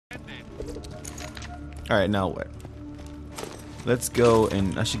Alright, now what? Let's go,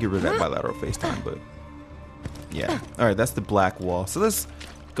 and I should get rid of that bilateral FaceTime, but yeah. Alright, that's the black wall. So let's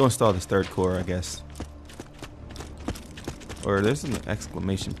go install this third core, I guess. Or there's an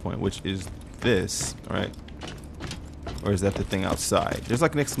exclamation point, which is this, right? Or is that the thing outside? There's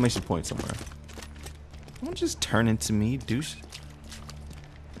like an exclamation point somewhere. Don't just turn into me, douche.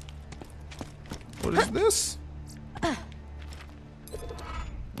 What is this?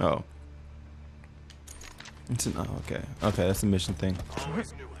 Oh. It's an, oh, okay. Okay, that's the mission thing.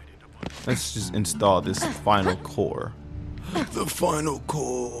 Let's just install this final core. The final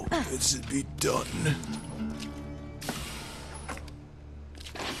core. It should be done.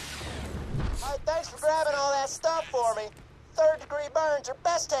 Hey, thanks for grabbing all that stuff for me. Third-degree burns are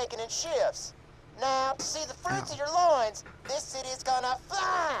best taken in shifts. Now, to see the fruits of your loins, this city is gonna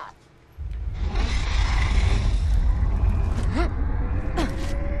fly!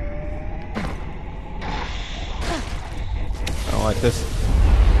 I don't like this.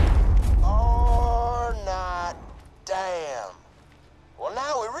 Or not. Damn. Well,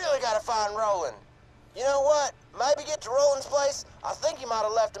 now we really gotta find Roland. You know what? Maybe get to Roland's place. I think he might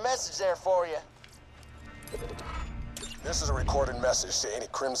have left a message there for you. This is a recorded message to any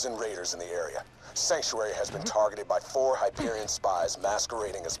Crimson Raiders in the area. Sanctuary has been targeted by 4 Hyperion spies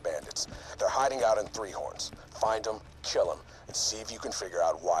masquerading as bandits. They're hiding out in Three Horns. Find them, kill them, and see if you can figure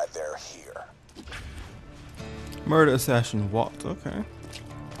out why they're here. Murder, assassin, walked. Okay.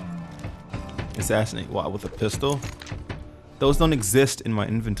 Assassinate what with a pistol? Those don't exist in my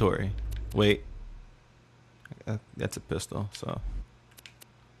inventory. Wait. That's a pistol, so.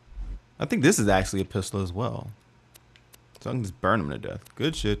 I think this is actually a pistol as well. So I can just burn them to death.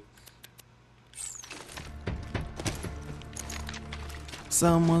 Good shit.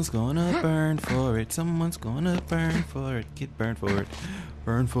 Someone's gonna burn for it. Someone's gonna burn for it. Get burned for it.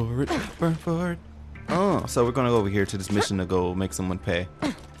 Burn for it. Burn for it. Oh, so we're gonna go over here to this mission to go make someone pay.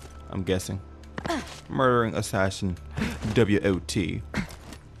 I'm guessing. Murdering assassin. W.O.T.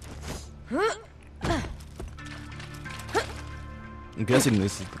 I'm guessing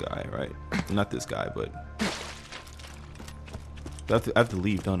this is the guy, right? Not this guy, but I have to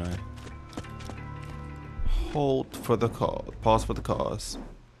leave, don't I? Hold for the cause. Pause for the cause.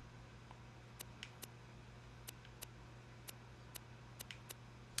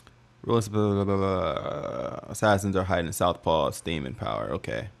 Rules, blah, blah, blah, blah. Assassins are hiding in Southpaw, steam and power.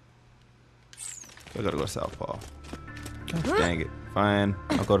 Okay. I gotta go to Southpaw. God dang it. Fine.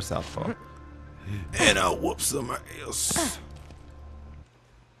 I'll go to Southpaw. And I'll whoop some ass.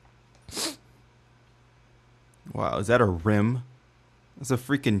 Wow, is that a rim? It's a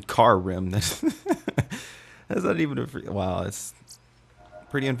freaking car rim. That's not even a free. Wow, it's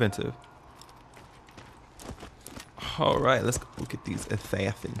pretty inventive. All right, let's go look at these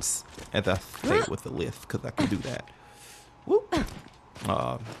assassins. And I say with the lift because I can do that. Whoop.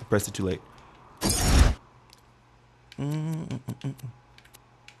 I pressed it too late.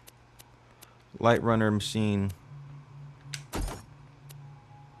 Light runner machine.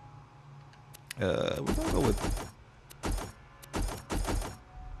 We're gonna go with.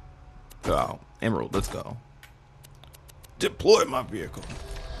 Oh, Emerald. Let's go. Deploy my vehicle.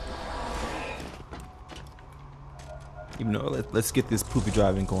 Even though, let's get this poopy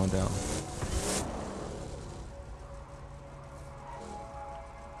driving going down.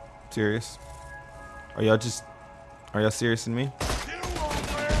 Serious? Are y'all serious in me?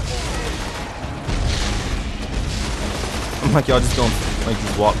 I'm like, y'all just gonna like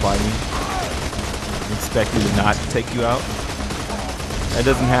just walk by me and expect me to not take you out? That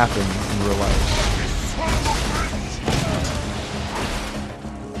doesn't happen in real life.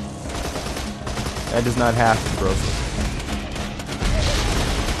 That does not happen, bro.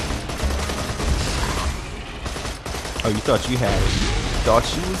 Oh, you thought you had it. You thought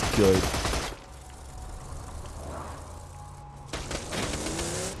she was good.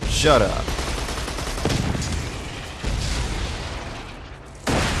 Shut up.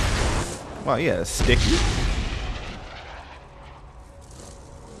 Wow, yeah, sticky.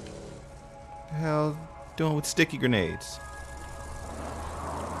 What the hell doing with sticky grenades?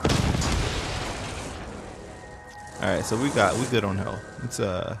 Alright, so we good on health. Let's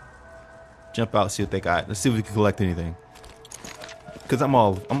jump out, see what they got. Let's see if we can collect anything. Cause I'm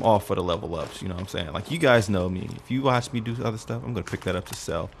all for the level ups, you know what I'm saying? Like, you guys know me. If you watch me do other stuff, I'm gonna pick that up to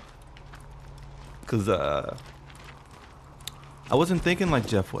sell. Cause I wasn't thinking like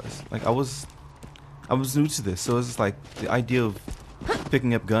Jeff was. Like I was new to this, so it's just like the idea of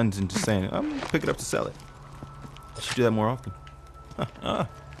picking up guns and just saying, I'm gonna pick it up to sell it. I should do that more often. I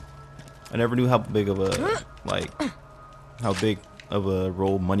never knew how big of a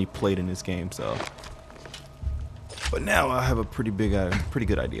role money played in this game, so But now I have a pretty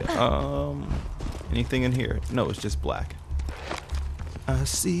good idea. Anything in here? No, it's just black. I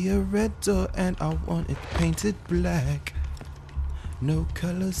see a red door and I want it painted black. No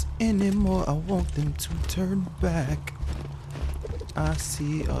colors anymore, I want them to turn back. I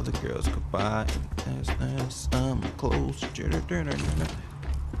see all the girls go by and there's some clothes. This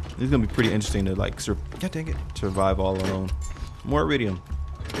is gonna be pretty interesting to like survive all alone. More iridium.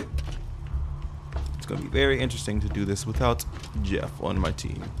 It's gonna be very interesting to do this without Jeff on my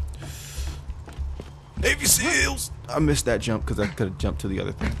team. Navy SEALs! I missed that jump because I could have jumped to the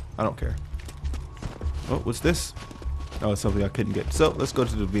other thing. I don't care. Oh, what's this? Oh, it's something I couldn't get. So let's go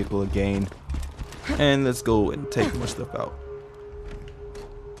to the vehicle again. And let's go and take more stuff out.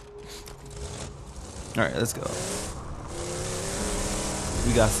 Alright, let's go.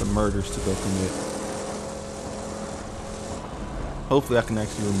 We got some murders to go commit. Hopefully I can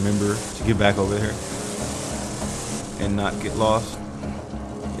actually remember to get back over here. And not get lost.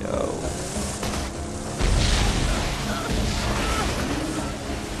 Yo.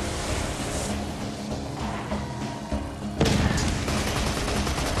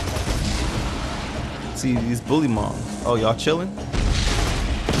 See these bully moms. Oh, y'all chilling?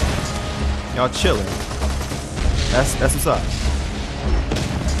 Y'all chilling. That's what's up.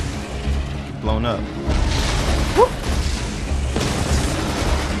 Blown up. Woo.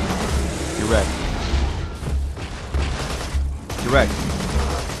 Get wrecked. Get wrecked.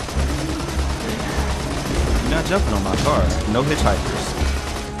 You're not jumping on my car. No hitchhikers.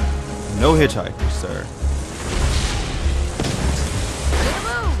 No hitchhikers, sir.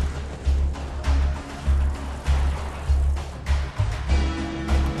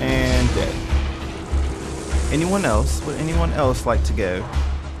 Dead. Anyone else? Would anyone else like to go?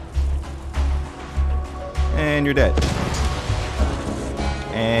 And you're dead.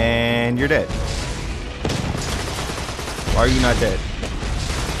 And you're dead. Why are you not dead?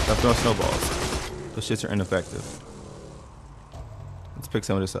 Stop throwing snowballs. Those shits are ineffective. Let's pick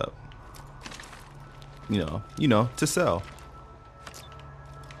some of this up. You know, to sell.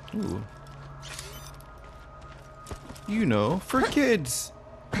 Ooh. You know, for kids.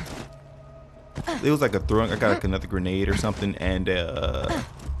 It was like a throwing. I got like another grenade or something, and I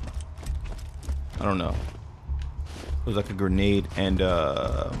don't know. It was like a grenade, and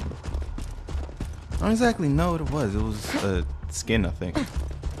I don't exactly know what it was. It was a skin, I think.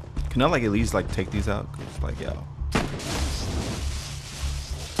 Can I like at least like take these out? 'Cause like, yeah,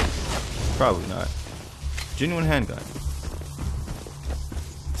 probably not. Genuine handgun.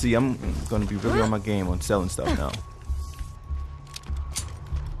 See, I'm gonna be really on my game on selling stuff now.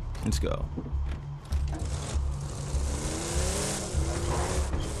 Let's go.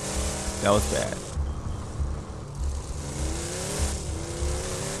 That was bad.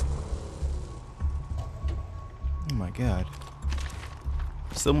 Oh my god.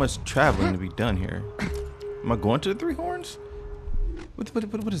 So much traveling to be done here. Am I going to the Three Horns?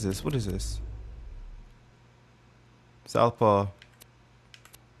 What is this? What is this? Southpaw.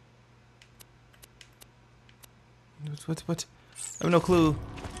 What? I have no clue.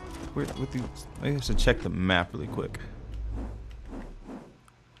 I should check the map really quick.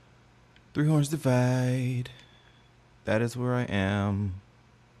 Three Horns Divide. That is where I am.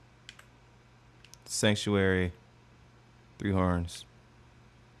 Sanctuary. Three Horns.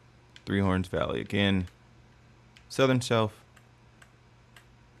 Three Horns Valley again. Southern Shelf.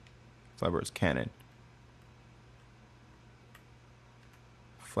 Flybird's Cannon.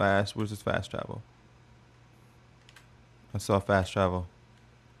 Flash. Where's this fast travel? I saw fast travel.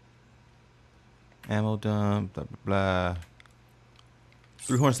 Ammo dump. Blah blah blah.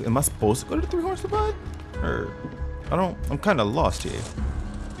 Three Horns. Am I supposed to go to Three Horns Divide? Or I'm kind of lost here.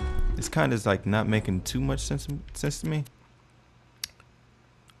 It's kind of like not making too much sense to me.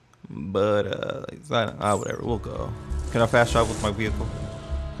 But whatever. We'll go. Can I fast travel with my vehicle?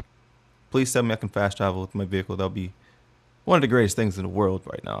 Please tell me I can fast travel with my vehicle. That'll be one of the greatest things in the world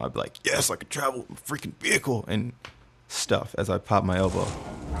right now. I'd be like, yes, I can travel with my freaking vehicle and stuff as I pop my elbow.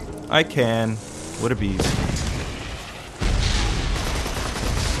 I can. What a beast.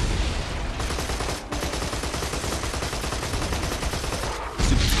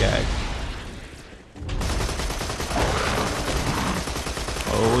 Gag.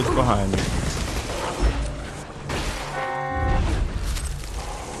 Oh, it's behind me.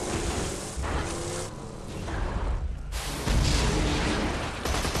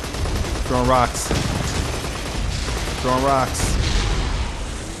 Throwing rocks. Throwing rocks.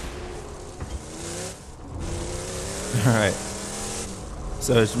 Alright.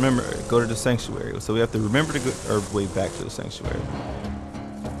 So just remember, go to the sanctuary. So we have to remember to go our way back to the sanctuary.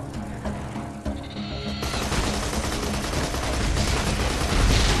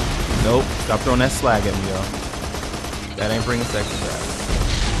 Nope. Stop throwing that slag at me, yo. That ain't bringing sexy back.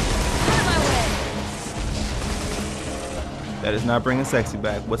 That is not bringing sexy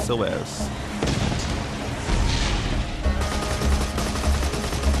back whatsoever.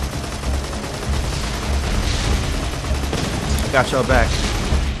 I got y'all back.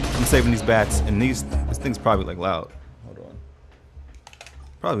 I'm saving these bats, and this thing's probably like loud. Hold on.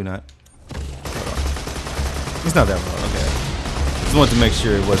 Probably not. Hold on. It's not that loud. Okay. Just wanted to make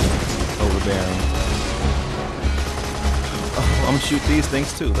sure it wasn't overbearing. Oh, I'm gonna shoot these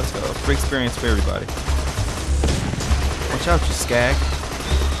things too. Let's go. Free experience for everybody. Watch out, you skag.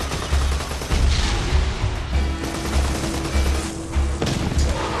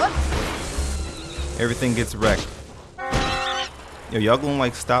 Everything gets wrecked. Yo, y'all gonna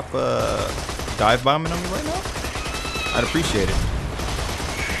like stop dive bombing on me right now? I'd appreciate it.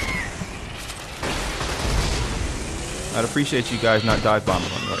 I'd appreciate you guys not dive bombing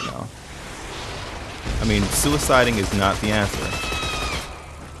on me right now. I mean, suiciding is not the answer.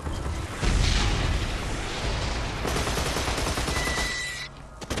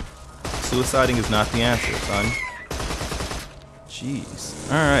 Suiciding is not the answer, son. Jeez.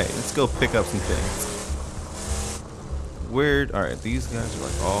 Alright, let's go pick up some things. Weird. Alright, these guys are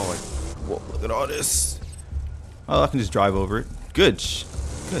like all like, whoa, look at all this. Oh, I can just drive over it. Good shit.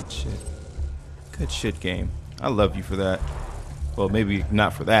 Good shit, game. I love you for that. Well, maybe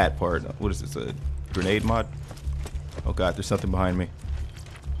not for that part. What is this, a grenade mod? Oh god, there's something behind me.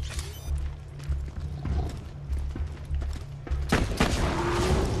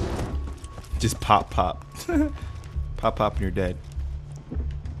 Just pop. pop and you're dead.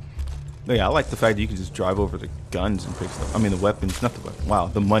 But yeah, I like the fact that you can just drive over the guns and pick stuff. I mean the weapons, not the weapons. Wow,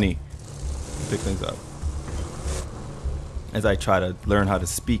 the money. Pick things up. As I try to learn how to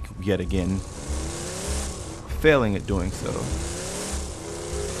speak yet again. Failing at doing so.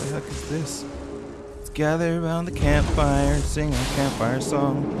 What the heck is this? Let's gather around the campfire and sing a campfire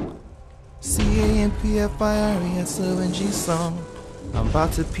song. CAMPFIRESONG song. I'm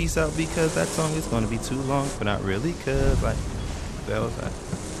about to peace out because that song is going to be too long, but not really, cause what the hell is that?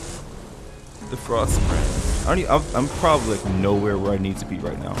 The frost brand. I'm probably like nowhere where I need to be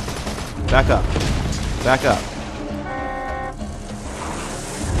right now. Back up. Back up.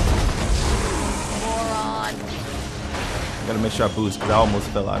 Moron. I gotta make sure I boost because I almost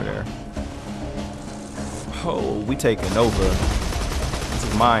fell out of there. Oh, we taking over. This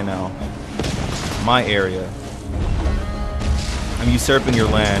is mine now. My area. I'm usurping your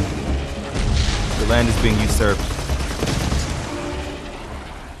land. Your land is being usurped.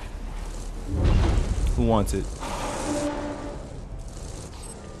 Who wants it?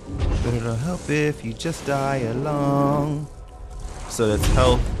 But it'll help if you just die along. So that's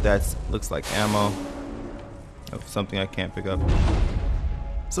health. That's looks like ammo. Of something I can't pick up.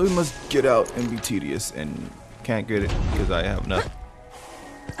 So we must get out and be tedious and can't get it because I have nothing.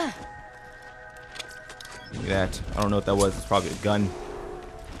 Look at that. I don't know what that was. It's probably a gun.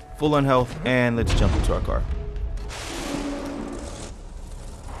 Full on health, and let's jump into our car.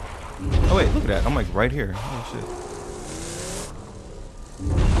 Oh wait, look at that. I'm like right here. Oh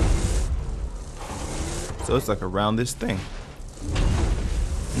shit. So it's like around this thing.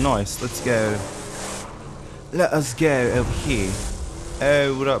 Nice. Let's go. Let us go over here.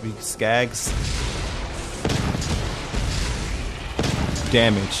 Oh, what up, you skags?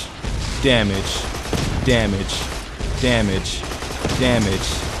 Damage. Damage. Damage, damage, damage,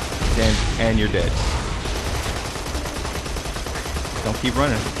 and you're dead. Don't keep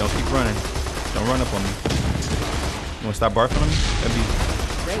running. Don't keep running. Don't run up on me. You wanna stop barking on me? That'd be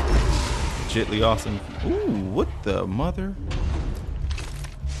great. Legitly awesome. Ooh, what the mother?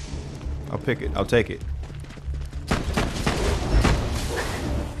 I'll pick it. I'll take it.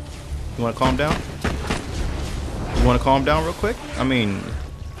 You wanna calm down? You wanna calm down real quick? I mean,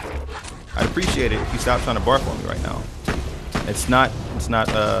 I'd appreciate it if you stop trying to bark on me right now. It's not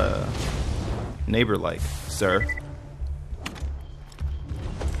neighbor-like, sir.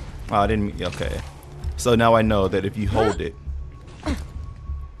 Oh, I didn't mean, okay. So now I know that if you hold it,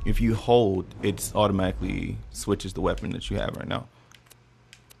 it automatically switches the weapon that you have right now.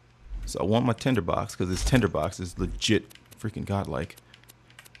 So I want my tinderbox because this tinderbox is legit freaking godlike.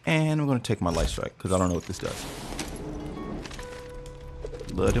 And I'm gonna take my light strike because I don't know what this does.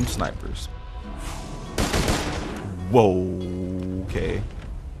 Love them snipers. Whoa. Okay.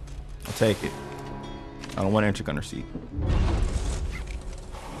 I'll take it. I don't want to enter gunner seat.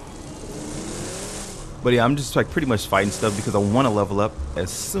 But yeah, I'm just like pretty much fighting stuff because I want to level up as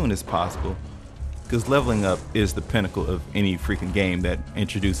soon as possible. Because leveling up is the pinnacle of any freaking game that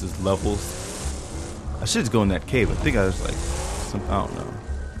introduces levels. I should just go in that cave. I think I was like, I don't know.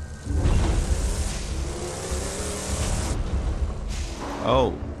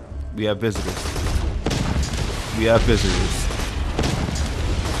 Oh, we have visitors. We have visitors.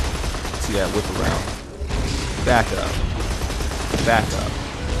 See that whip around. Back up. Back up.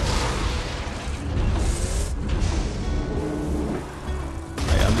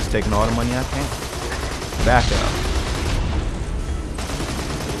 Hey, I'm just taking all the money I can. Back up.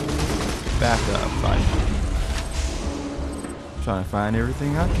 Back up. Fine. Trying to find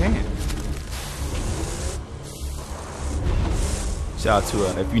everything I can. Shout out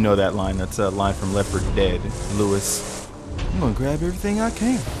to, if you know that line, that's a line from Left 4 Dead, Lewis. I'm gonna grab everything I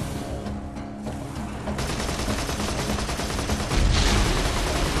can.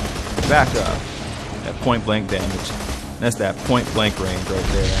 Back up. That point blank damage. That's that point blank range right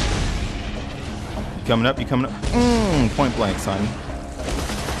there. You coming up? You coming up? Point blank, son.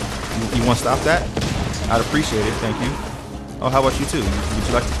 You want to stop that? I'd appreciate it. Thank you. Oh, how about you too? Would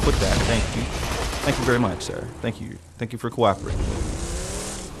you like to quit that? Thank you. Thank you very much, sir. Thank you. Thank you for cooperating.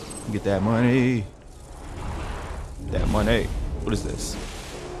 Get that money. That money. What is this?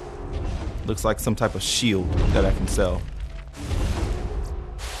 Looks like some type of shield that I can sell.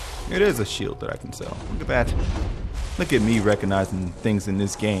 It is a shield that I can sell. Look at that. Look at me recognizing things in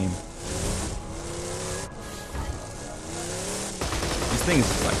this game. These things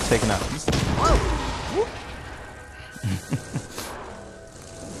is like taking out. Whoa.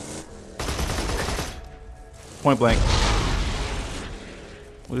 Point blank.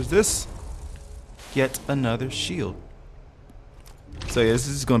 What is this? Yet another shield. So yeah, this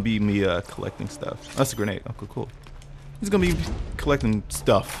is gonna be me collecting stuff. That's a grenade. Oh, cool. This is gonna be collecting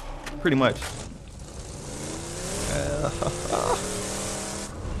stuff, pretty much.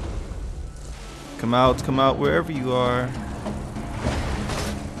 Come out, wherever you are.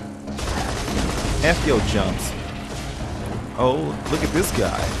 F your jumps. Oh, look at this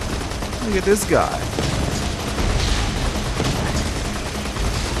guy. Look at this guy.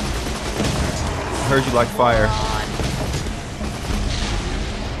 I heard you like fire.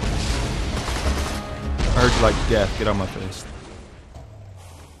 I heard you like death. Get out my face.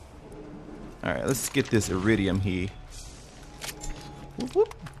 Alright, let's get this iridium here. Whoop,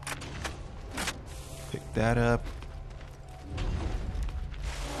 whoop. Pick that up.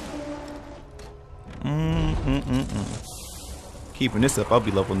 Keeping this up, I'll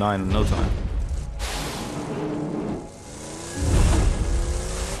be level 9 in no time.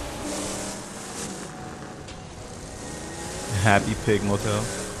 Happy Pig Motel.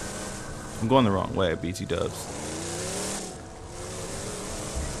 I'm going the wrong way at BT Dubs.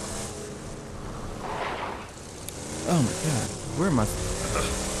 Oh my god, where am I?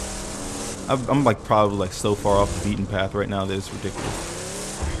 I'm like probably like so far off the beaten path right now that it's ridiculous.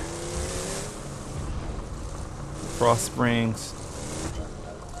 Frost Springs.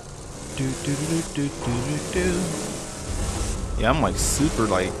 Yeah, I'm like super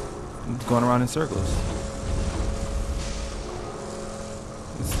like going around in circles.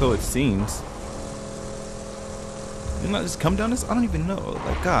 So it seems. Didn't I just come down this? I don't even know.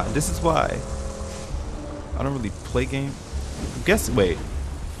 Like, God, this is why I don't really play game. Guess. Wait.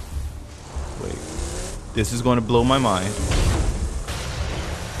 This is going to blow my mind.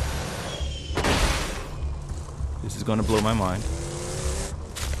 This is going to blow my mind.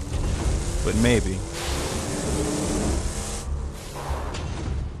 But maybe.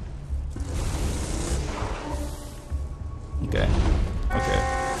 Okay.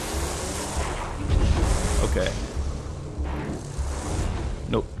 Okay.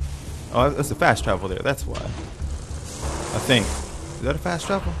 Nope. Oh, that's a fast travel there. That's why. I think. Is that a fast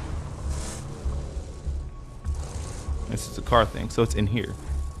travel? This is a car thing, so it's in here.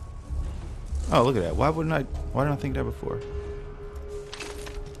 Oh, look at that. Why didn't I think that before?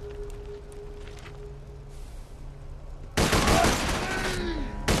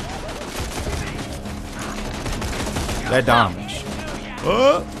 That damage.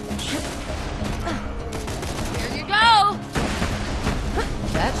 Oh! Here you go.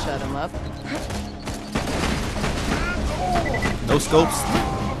 That shut him up. No scopes.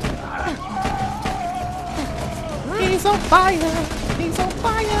 He's on fire. He's on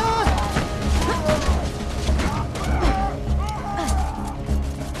fire.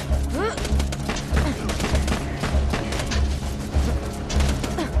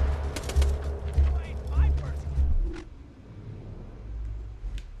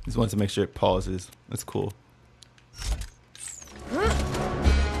 Just wanted to make sure it pauses. That's cool. I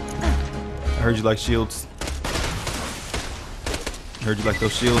heard you like shields. I heard you like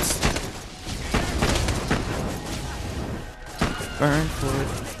those shields. Burn for it.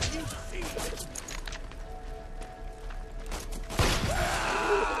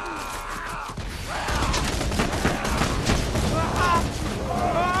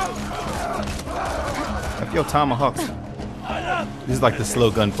 your tomahawks. This is like the slow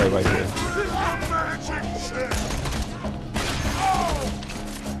gunplay right here.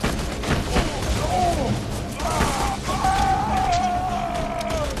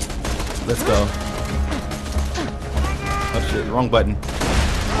 Let's go. Oh shit, wrong button.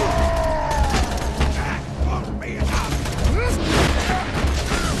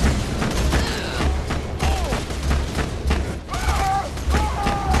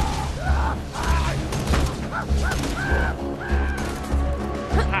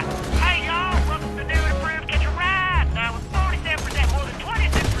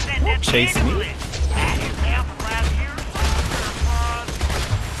 Chase me.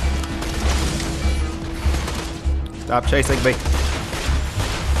 Stop chasing me.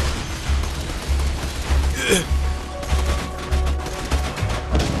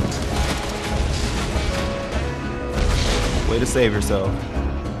 Way to save yourself.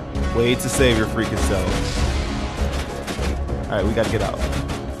 Way to save your freaking self. Alright, we gotta get out.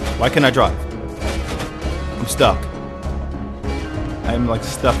 Why can't I drive? I'm stuck. I'm like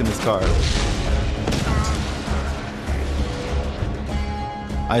stuck in this car.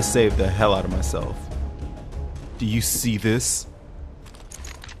 I saved the hell out of myself. Do you see this?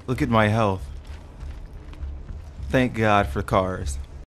 Look at my health. Thank God for cars.